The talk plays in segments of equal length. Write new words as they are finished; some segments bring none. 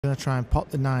Going to try and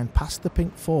pop the 9 past the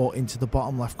pink 4 into the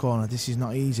bottom left corner. This is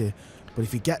not easy, but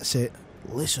if he gets it,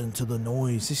 listen to the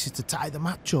noise. This is to tie the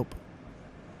match up.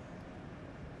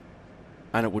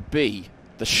 And it would be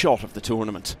the shot of the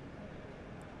tournament.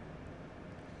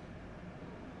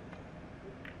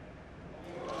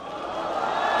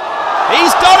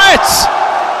 He's done it!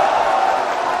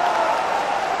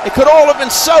 It could all have been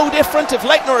so different if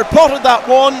Leitner had potted that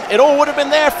one. It all would have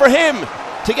been there for him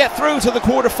to get through to the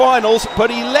quarterfinals,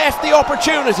 but he left the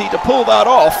opportunity to pull that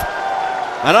off.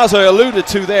 And as I alluded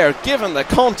to there, given the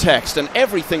context and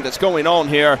everything that's going on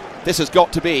here, this has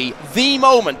got to be the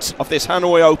moment of this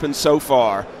Hanoi Open so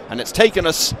far, and it's taken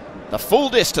us the full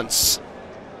distance.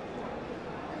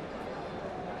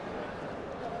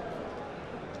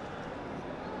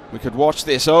 We could watch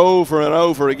this over and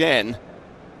over again.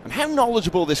 And how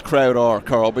knowledgeable this crowd are,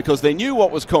 Carl, because they knew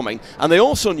what was coming, and they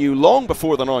also knew long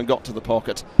before the 9 got to the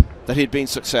pocket that he'd been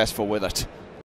successful with it.